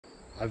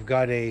I've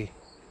got a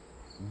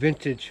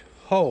vintage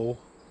hoe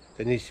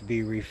that needs to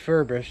be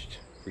refurbished,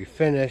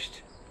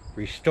 refinished,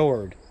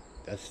 restored.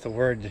 That's the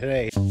word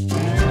today.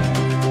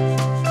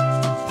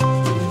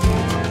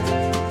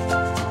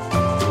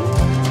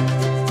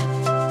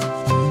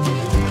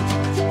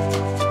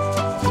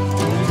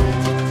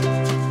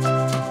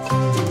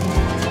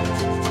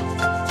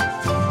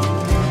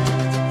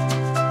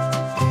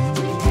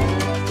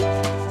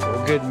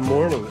 Good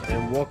morning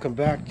and welcome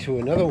back to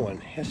another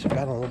one. Yes, I've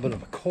got a little bit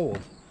of a cold.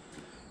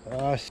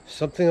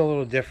 Something a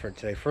little different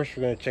today. First,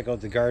 we're going to check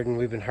out the garden.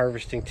 We've been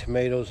harvesting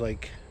tomatoes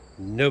like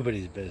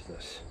nobody's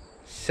business.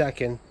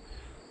 Second,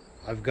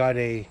 I've got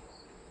a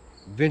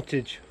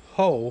vintage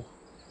hoe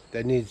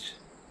that needs...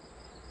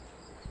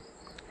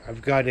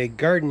 I've got a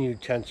garden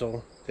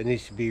utensil that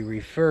needs to be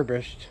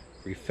refurbished,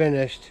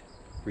 refinished,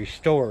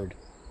 restored.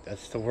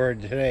 That's the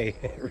word today.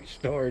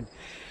 Restored.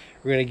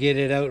 We're going to get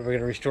it out. We're going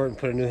to restore it and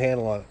put a new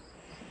handle on it.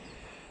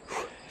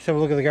 Let's have a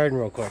look at the garden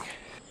real quick.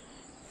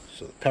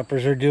 So the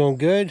peppers are doing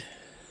good.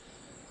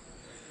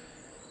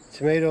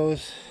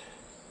 Tomatoes.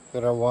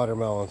 Got our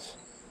watermelons.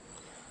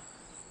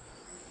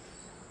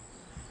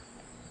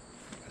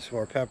 Got some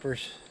more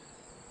peppers.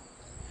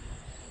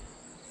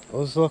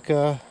 Those look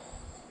a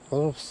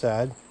little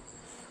sad.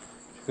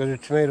 Go to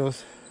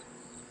tomatoes.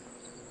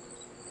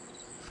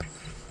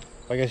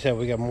 Like I said,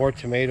 we got more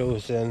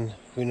tomatoes than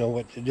we know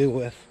what to do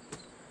with.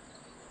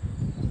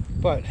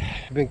 But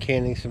I've been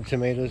canning some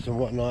tomatoes and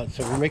whatnot,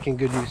 so we're making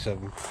good use of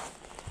them.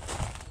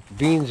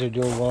 Beans are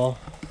doing well.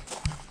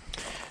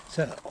 It's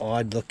an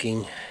odd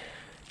looking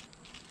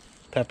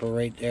pepper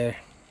right there.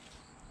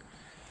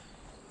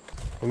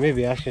 You may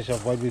be asking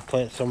yourself, why do we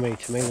plant so many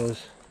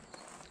tomatoes?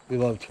 We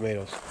love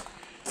tomatoes.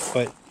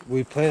 But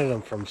we planted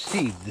them from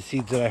seed, the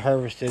seeds that I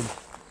harvested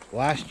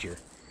last year.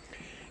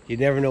 You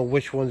never know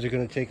which ones are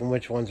going to take and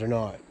which ones are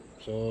not.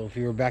 So if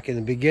you were back in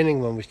the beginning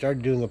when we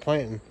started doing the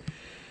planting,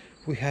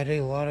 we had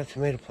a lot of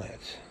tomato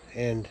plants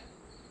and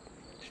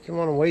just didn't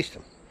want to waste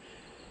them.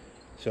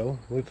 So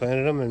we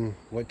planted them, and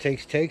what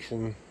takes,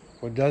 and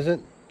what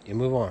doesn't, you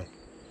move on.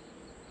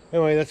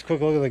 Anyway, let's quick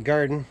look at the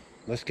garden.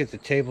 Let's get the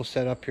table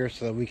set up here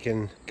so that we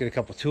can get a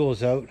couple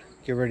tools out,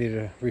 get ready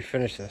to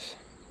refinish this.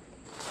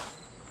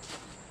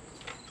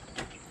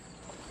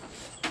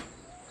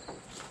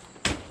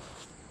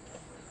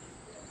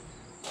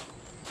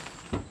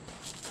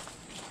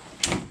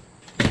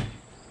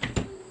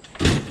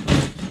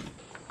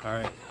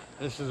 Alright,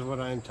 this is what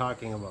I'm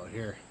talking about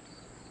here.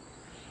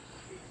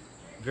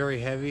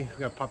 Very heavy. We've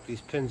got to pop these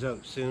pins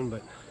out soon,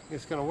 but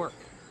it's going to work.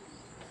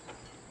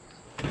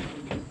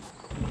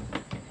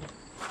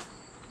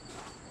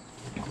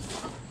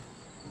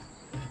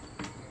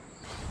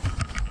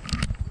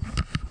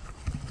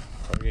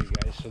 Okay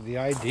guys, so the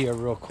idea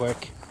real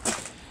quick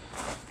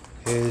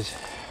is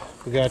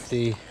we got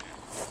the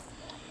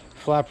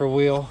flapper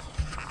wheel.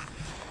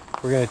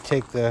 We're going to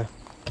take the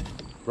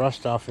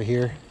rust off of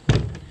here.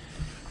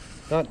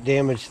 Not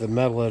damage the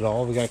metal at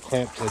all. We got to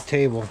clamp to the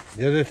table.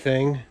 The other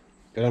thing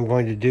that I'm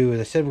going to do is,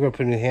 I said we're going to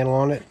put a new handle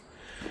on it.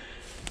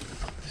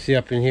 See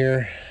up in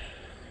here,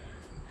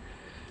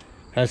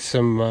 has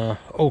some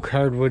oak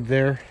hardwood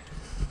there.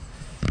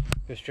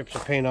 Just strip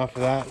some paint off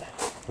of that.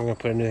 I'm going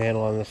to put a new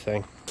handle on this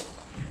thing.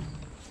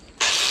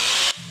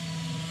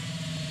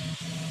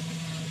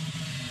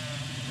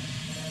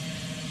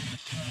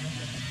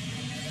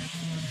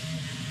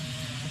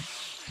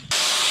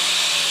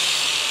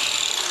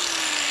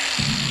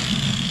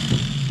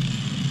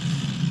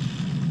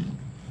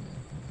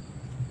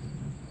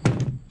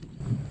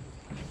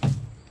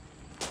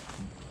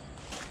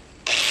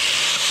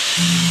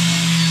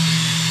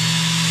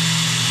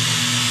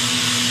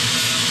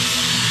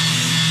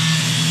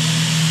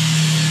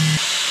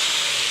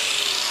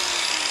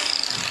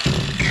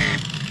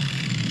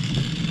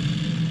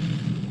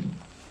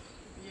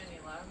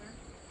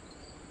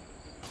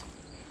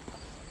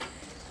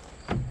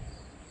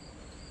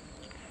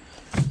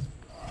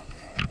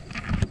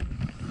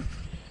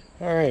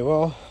 Alright,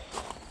 well,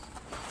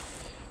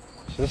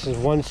 so this is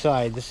one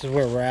side. This is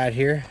where we're at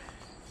here.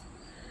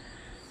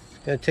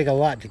 It's going to take a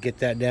lot to get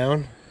that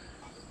down.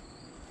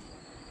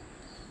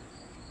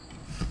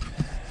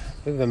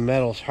 I think the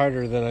metal's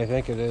harder than I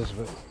think it is,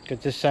 but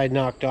get this side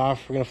knocked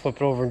off. We're going to flip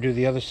it over and do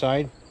the other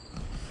side.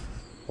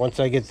 Once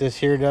I get this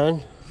here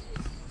done,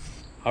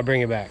 I'll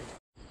bring it back.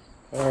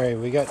 Alright,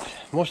 we got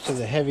most of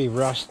the heavy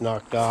rust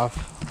knocked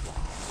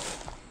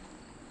off.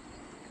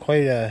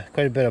 Quite a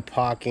bit of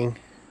pocking.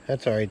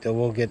 That's all right though.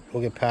 We'll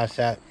get past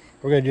that.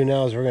 What we're gonna do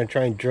now is we're gonna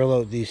try and drill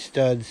out these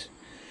studs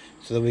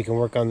so that we can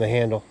work on the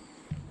handle.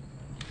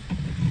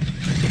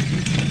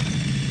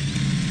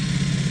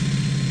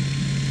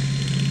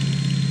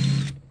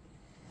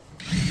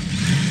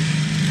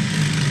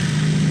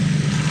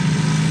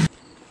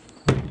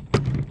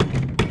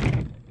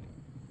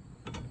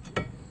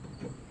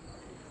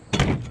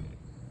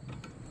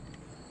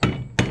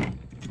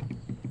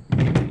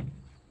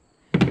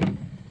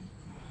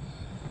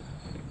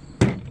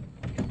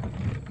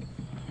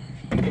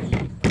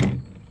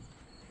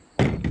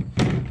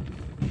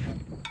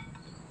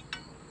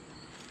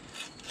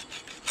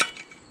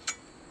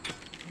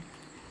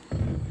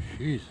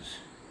 Jesus.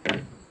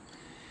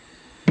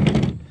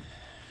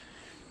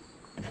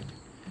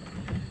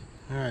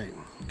 Alright,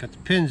 got the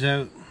pins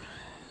out.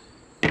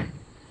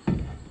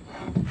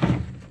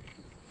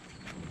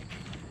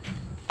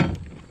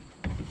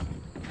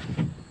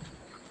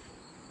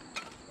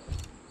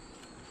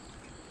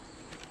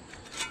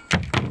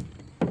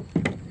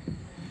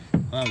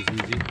 That was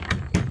easy.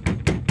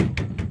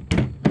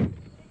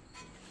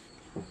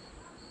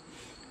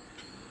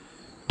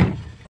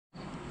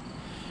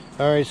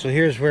 Alright, so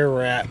here's where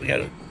we're at. We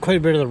got quite a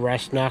bit of the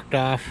rust knocked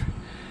off.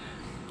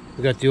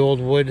 We got the old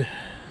wood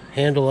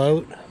handle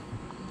out.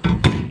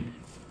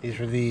 These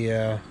were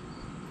the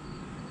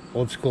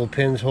old school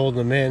pins holding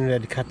them in. We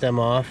had to cut them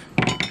off.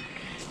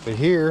 But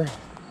here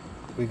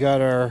we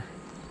got our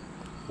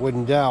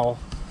wooden dowel,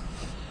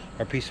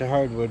 our piece of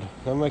hardwood.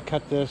 I'm going to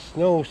cut this,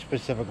 no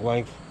specific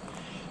length.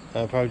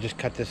 I'll probably just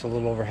cut this a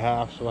little over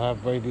half, so we'll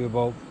have maybe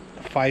about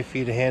 5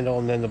 feet of handle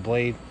and then the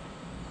blade.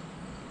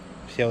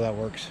 See how that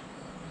works.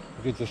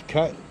 We'll get this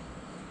cut,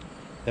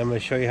 then I'm going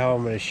to show you how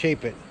I'm going to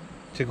shape it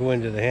to go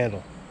into the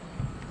handle.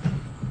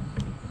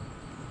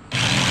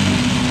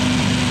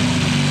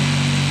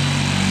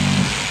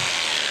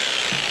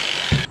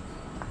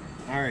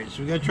 Alright,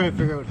 so we got to try to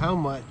figure out how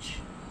much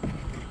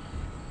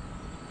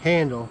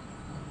handle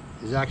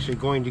is actually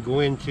going to go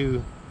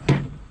into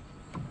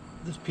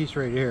this piece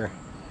right here.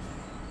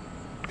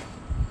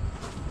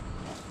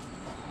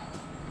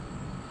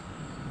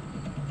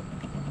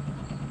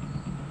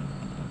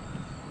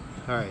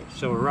 Alright,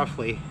 so we're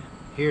roughly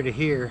here to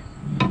here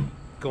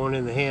going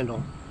in the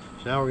handle.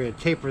 So now we're going to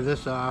taper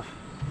this off.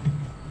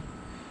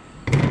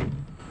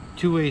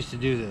 2 ways to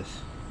do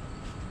this.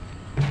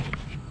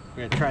 We're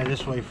going to try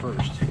this way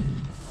first.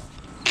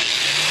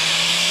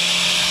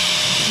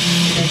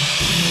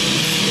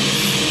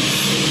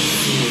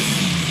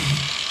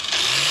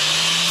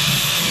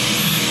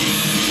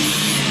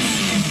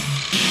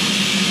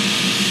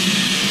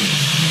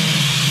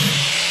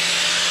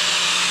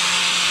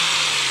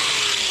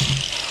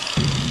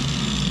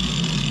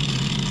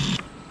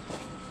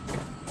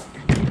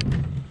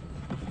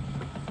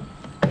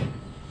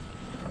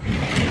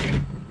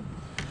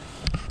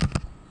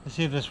 Let's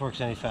see if this works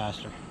any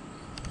faster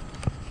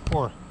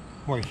or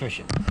more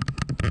efficient.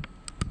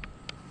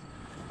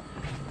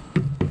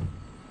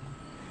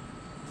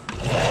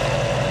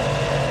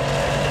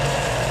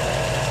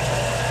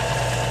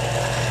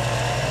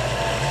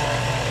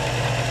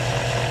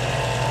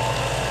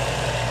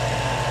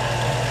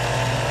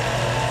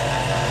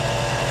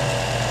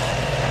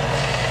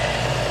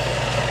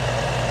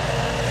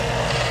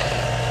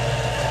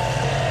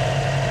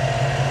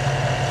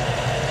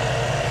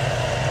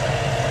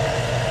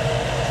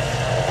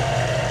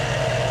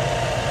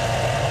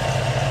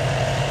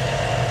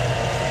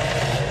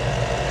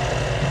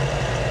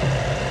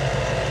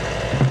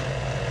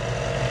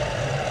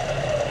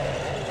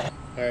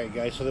 Alright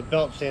guys, so the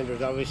belt sander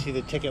is obviously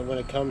the ticket when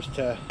it comes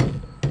to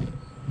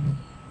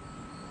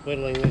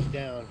whittling this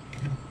down.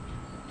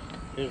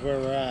 Here's where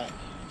we're at.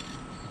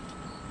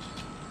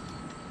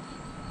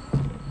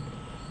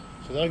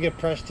 So that'll get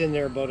pressed in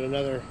there about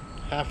another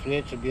 ½ an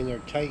inch. It'll be in there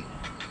tight.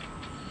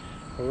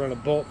 We'll run a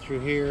bolt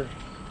through here,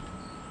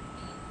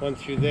 one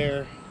through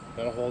there.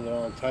 That'll hold it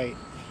on tight.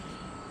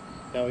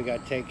 Now we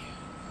got to take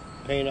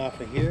paint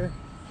off of here.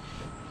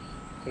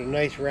 Put a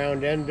nice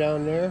round end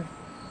down there.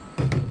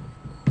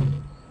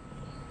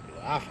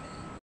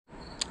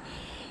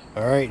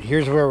 Alright,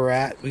 here's where we're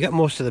at. We got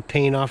most of the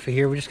paint off of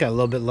here. We just got a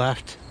little bit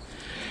left.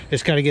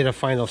 Just got to get a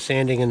final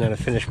sanding and then a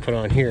finish put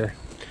on here.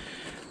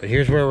 But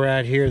here's where we're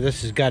at here.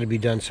 This has got to be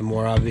done some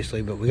more,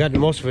 obviously. But we got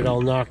most of it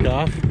all knocked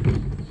off.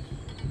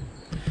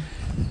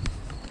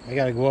 I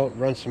got to go out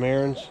and run some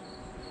errands.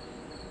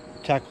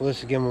 Tackle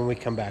this again when we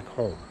come back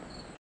home.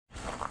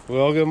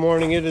 Well, good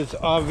morning. It is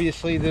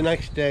obviously the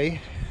next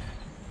day.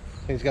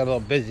 Things got a little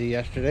busy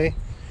yesterday.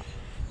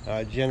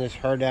 Jen is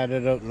hard at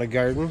it out in the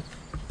garden.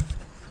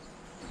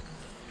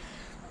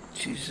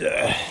 She's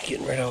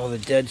getting rid of all the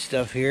dead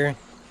stuff here.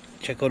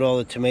 Check out all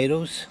the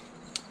tomatoes.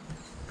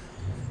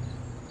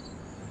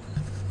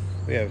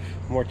 We have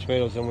more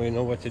tomatoes than we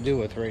know what to do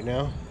with right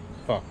now.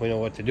 Well, we know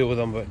what to do with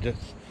them, but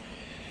just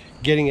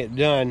getting it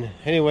done.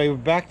 Anyway, we're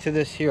back to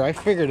this here. I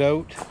figured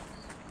out,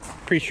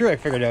 pretty sure I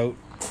figured out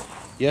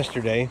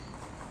yesterday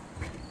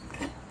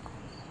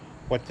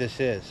what this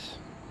is.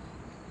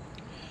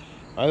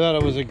 I thought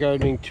it was a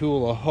gardening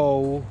tool, a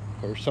hoe,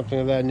 or something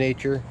of that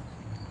nature.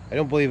 I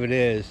don't believe it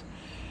is.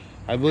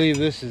 I believe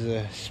this is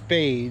a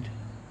spade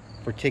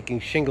for taking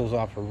shingles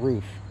off a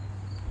roof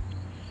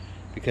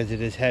because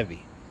it is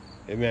heavy.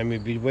 I mean,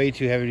 it'd be way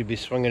too heavy to be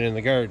swinging in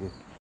the garden.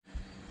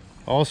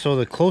 Also,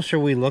 the closer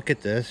we look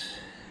at this,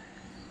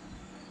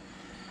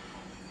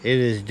 it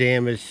is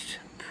damaged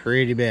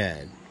pretty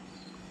bad.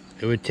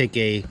 It would take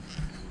a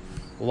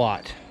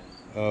lot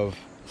of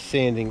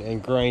sanding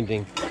and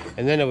grinding,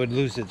 and then it would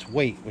lose its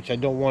weight, which I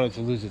don't want it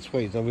to lose its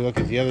weight. Then we look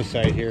at the other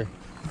side here.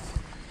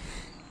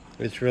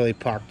 It's really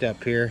pocked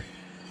up here.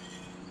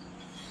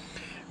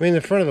 I mean,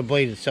 the front of the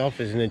blade itself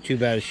isn't in too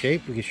bad a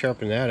shape. We can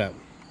sharpen that up.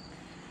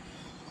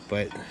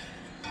 But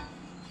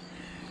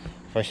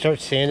If I start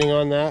sanding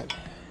on that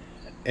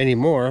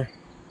anymore,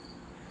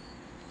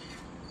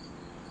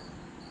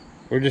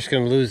 we're just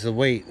going to lose the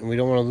weight, and we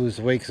don't want to lose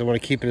the weight because I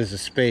want to keep it as a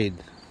spade.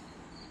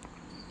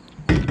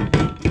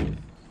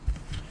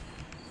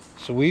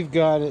 So we've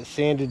got it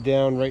sanded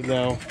down right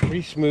now,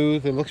 pretty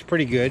smooth. It looks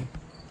pretty good.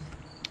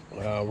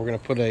 We're going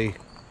to put a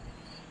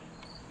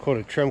coat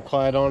of trim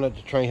clad on it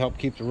to try and help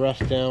keep the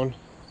rust down.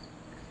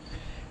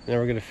 And then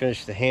we're going to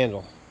finish the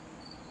handle.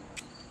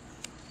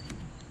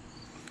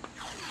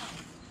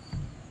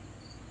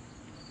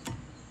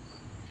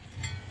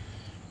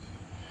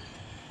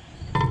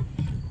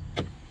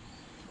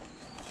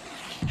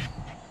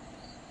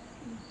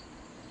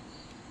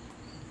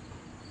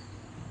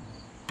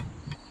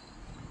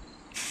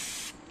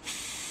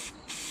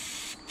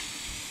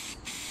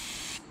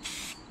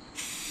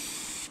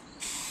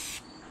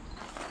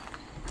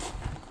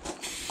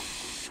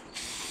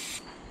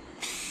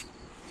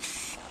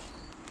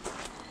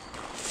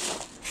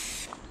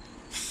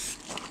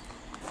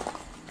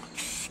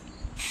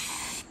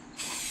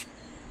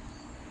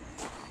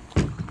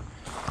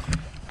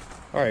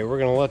 Alright, we're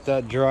going to let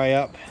that dry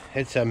up.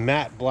 It's a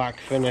matte black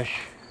finish.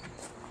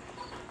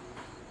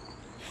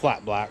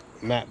 Flat black,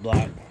 matte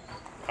black.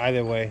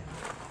 Either way,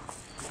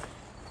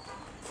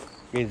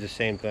 means the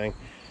same thing.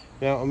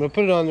 Now I'm going to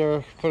put it on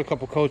there, put a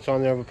couple coats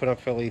on there, but put it on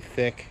fairly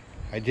thick.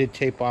 I did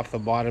tape off the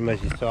bottom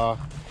as you saw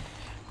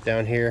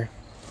down here,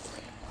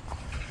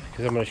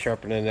 because I'm going to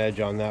sharpen an edge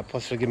on that.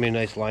 Plus it'll give me a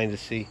nice line to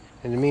see.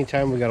 In the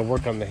meantime, we got to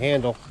work on the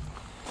handle.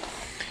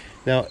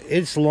 Now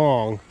it's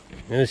long,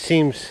 and it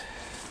seems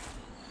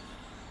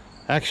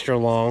extra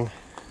long.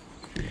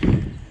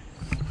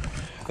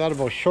 I thought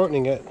about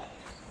shortening it,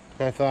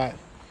 and I thought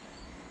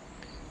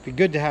it'd be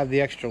good to have the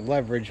extra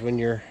leverage when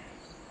you're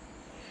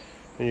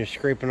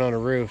scraping on a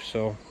roof,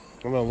 so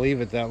I'm going to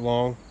leave it that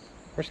long.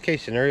 Worst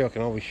case scenario, I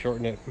can always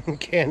shorten it. You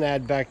can't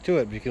add back to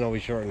it, but you can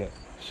always shorten it.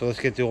 So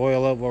let's get the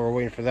oil out while we're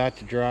waiting for that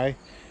to dry.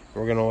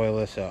 We're going to oil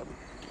this up.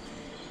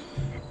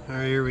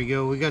 Alright, here we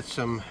go. We got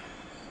some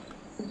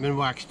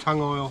Minwax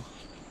tongue oil.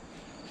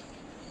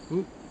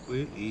 Oop.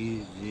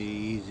 Easy,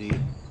 easy.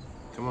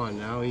 Come on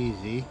now,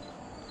 easy.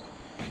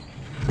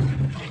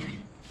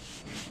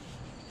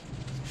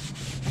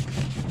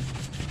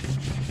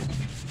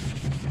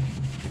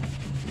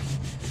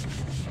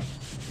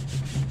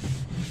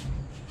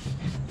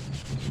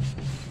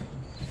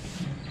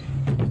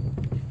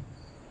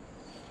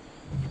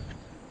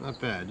 Not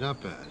bad,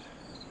 not bad.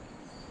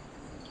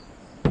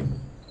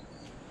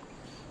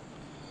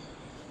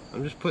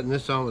 I'm just putting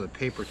this on with a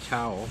paper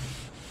towel.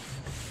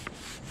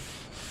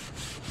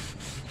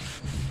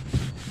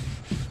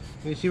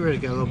 You see where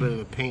it's got a little bit of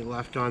the paint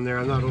left on there.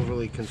 I'm not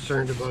overly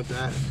concerned about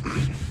that.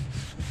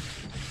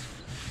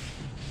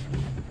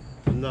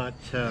 I'm not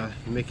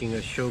making a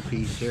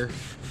showpiece here.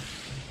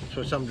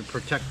 So something to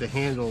protect the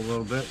handle a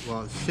little bit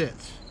while it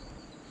sits.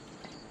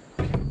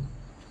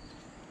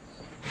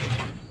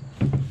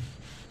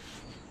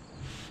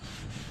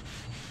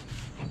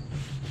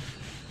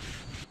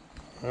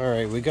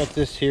 Alright, we got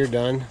this here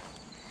done.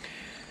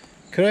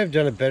 Could I have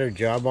done a better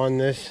job on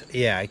this?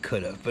 Yeah, I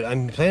could have, but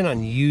I'm planning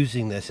on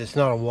using this. It's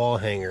not a wall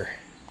hanger.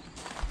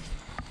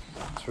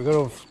 So we're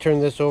going to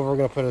turn this over. We're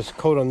going to put a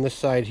coat on this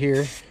side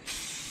here.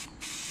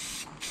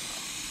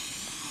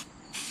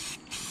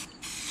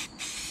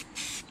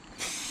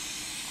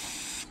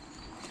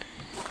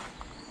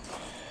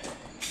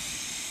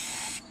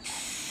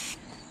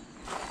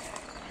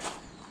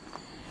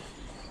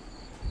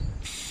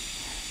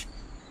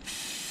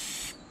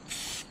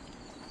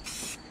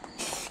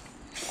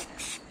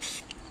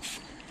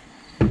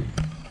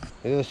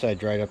 The other side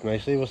dried up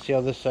nicely. We'll see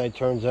how this side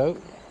turns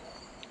out,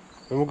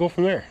 and we'll go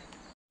from there.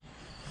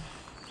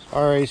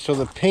 Alright, so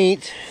the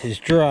paint is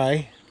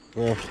dry,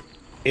 well,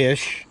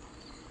 ish,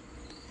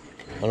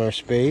 on our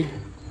Spade.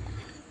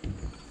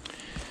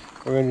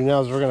 What we're going to do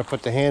now is we're going to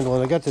put the handle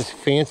in. I got this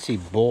fancy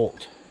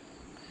bolt.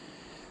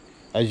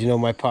 As you know,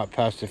 my pop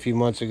passed a few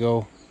months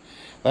ago.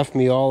 Left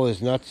me all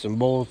his nuts and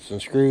bolts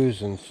and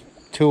screws and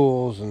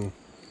tools, and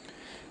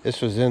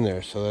this was in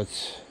there. So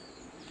that's,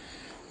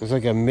 there's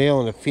like a male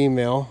and a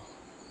female.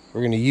 We're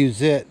going to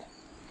use it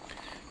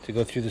to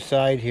go through the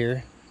side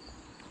here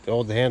to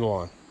hold the handle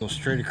on. Go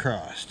straight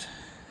across.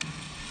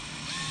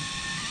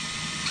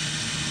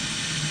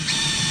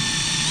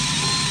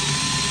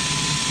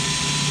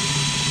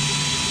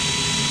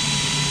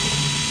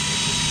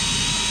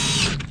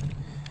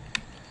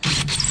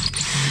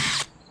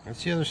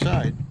 That's the other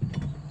side.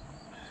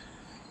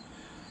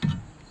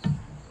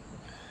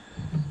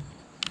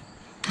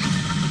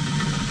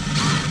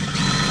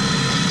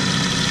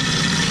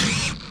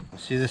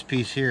 See this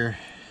piece here,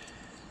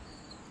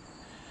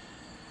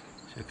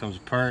 so it comes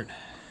apart.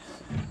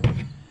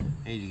 I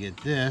need to get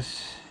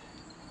this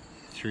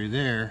through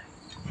there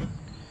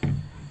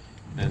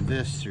and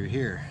this through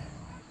here.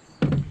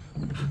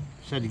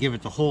 Just had to give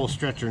it the whole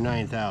stretcher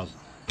 9,000.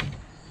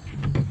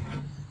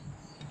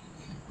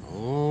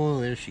 Oh,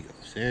 there she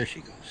goes, there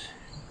she goes.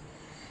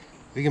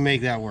 We can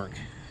make that work.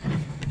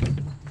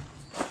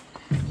 So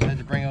I had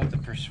to bring out the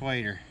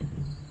persuader.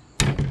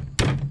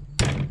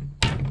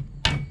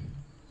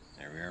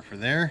 there for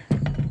there.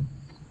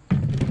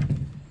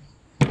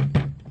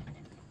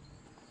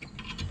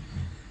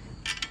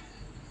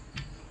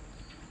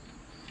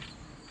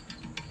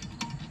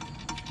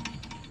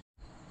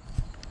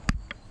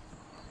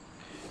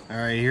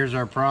 Alright, here's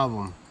our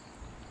problem.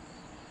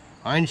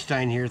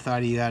 Einstein here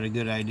thought he had a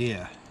good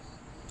idea.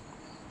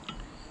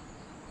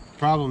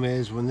 Problem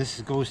is, when this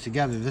goes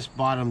together, this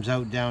bottoms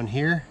out down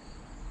here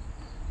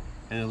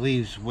and it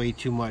leaves way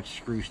too much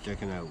screw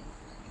sticking out.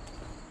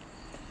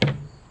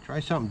 Try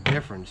something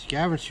different.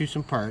 Scavenge through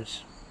some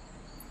parts.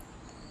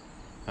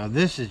 Now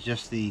this is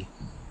just the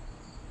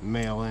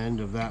male end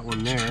of that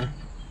one there.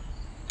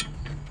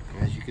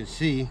 As you can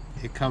see,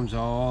 it comes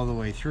all the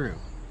way through.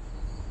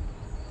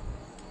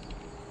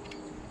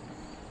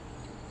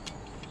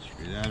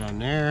 Screw that on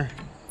there.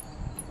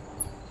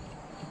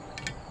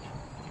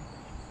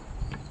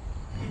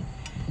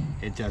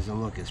 It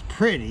doesn't look as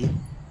pretty,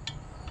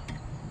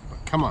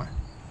 but come on.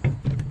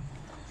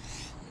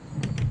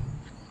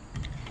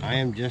 I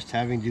am just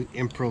having to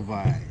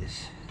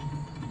improvise.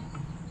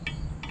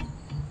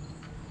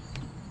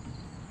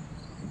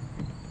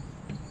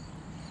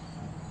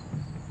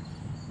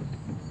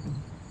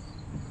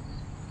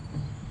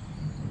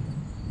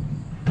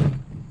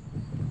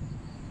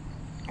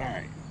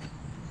 Alright.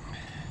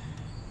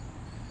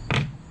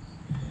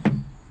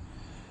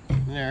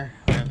 There,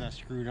 I have that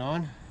screwed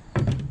on.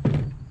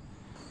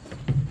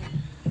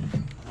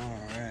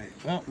 Alright,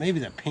 well, maybe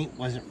the paint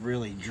wasn't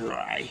really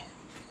dry.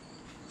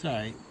 It's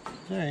alright,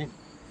 it's alright.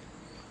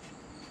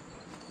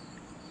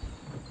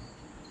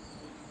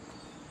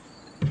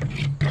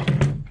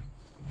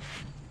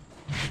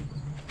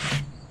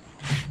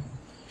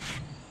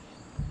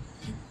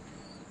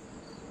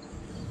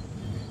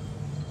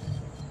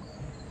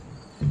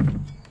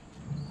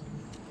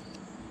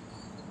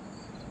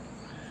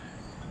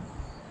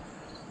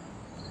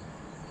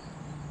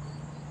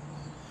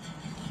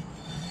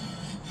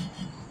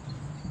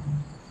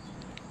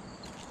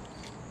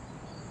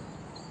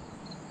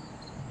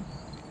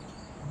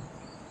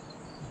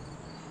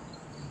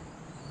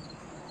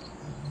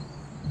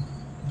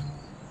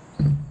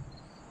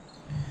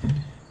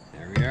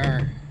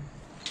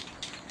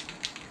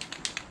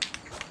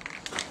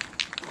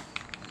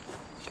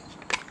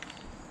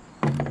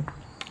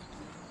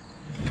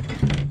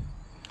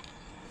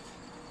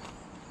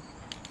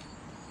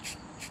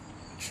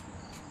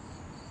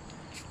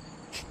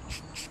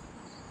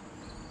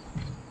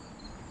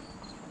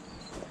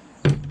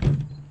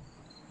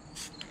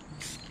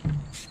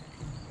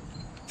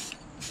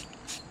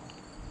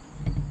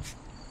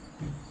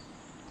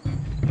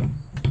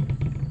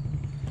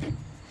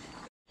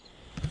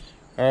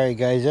 Alright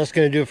guys, that's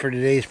going to do it for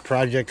today's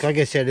project. Like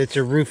I said, it's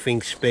a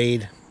roofing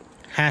spade.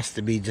 Has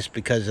to be, just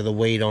because of the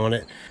weight on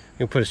it. We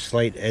can put a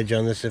slight edge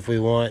on this if we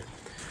want.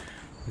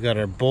 We got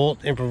our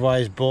bolt,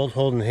 improvised bolt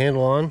holding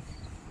handle on.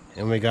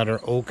 And we got our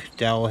oak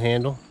dowel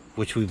handle,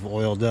 which we've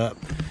oiled up.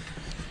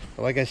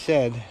 But like I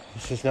said,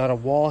 this is not a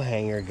wall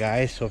hanger,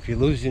 guys. So if you're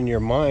losing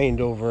your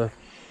mind over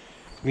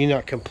me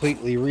not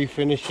completely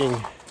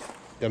refinishing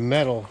the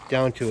metal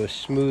down to a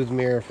smooth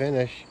mirror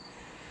finish,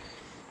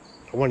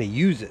 I want to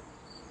use it.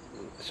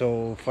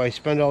 So if I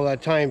spend all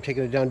that time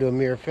taking it down to a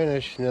mirror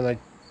finish, and then I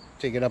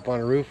take it up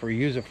on a roof or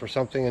use it for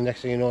something, and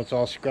next thing you know it's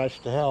all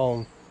scratched to hell,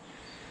 and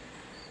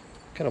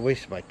kind of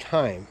wasted my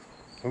time.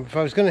 If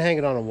I was going to hang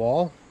it on a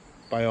wall,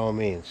 by all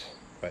means,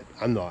 but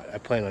I'm not. I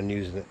plan on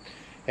using it.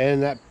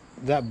 And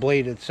that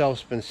blade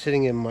itself's been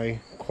sitting in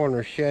my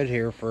corner shed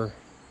here for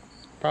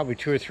probably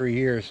 2 or 3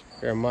 years.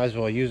 I might as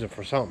well use it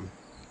for something.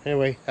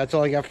 Anyway, that's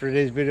all I got for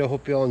today's video.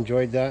 Hope you all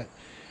enjoyed that.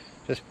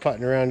 Just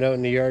putting around out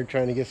in the yard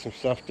trying to get some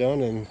stuff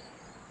done, and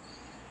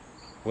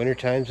winter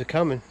time's a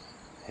coming.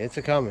 It's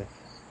a coming.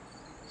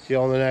 See you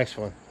all in the next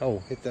one. Oh,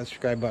 hit that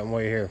subscribe button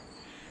while you're here.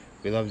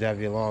 We'd love to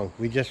have you along.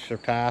 We just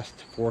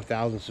surpassed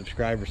 4,000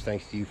 subscribers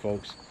thanks to you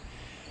folks.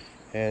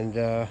 And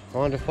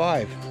on to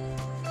 5.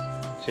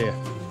 See ya.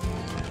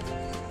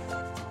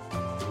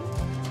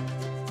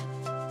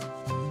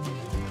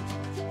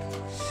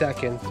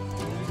 Second,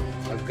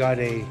 I've got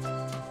a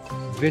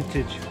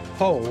vintage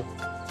hoe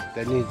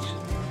that needs...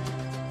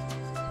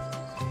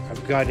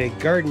 I've got a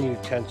garden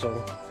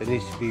utensil that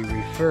needs to be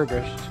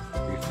refurbished,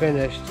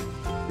 refinished,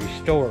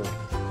 restored.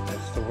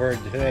 That's the word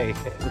today,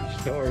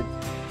 restored.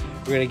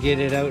 We're going to get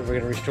it out, we're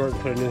going to restore it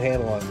and put a new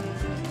handle on it.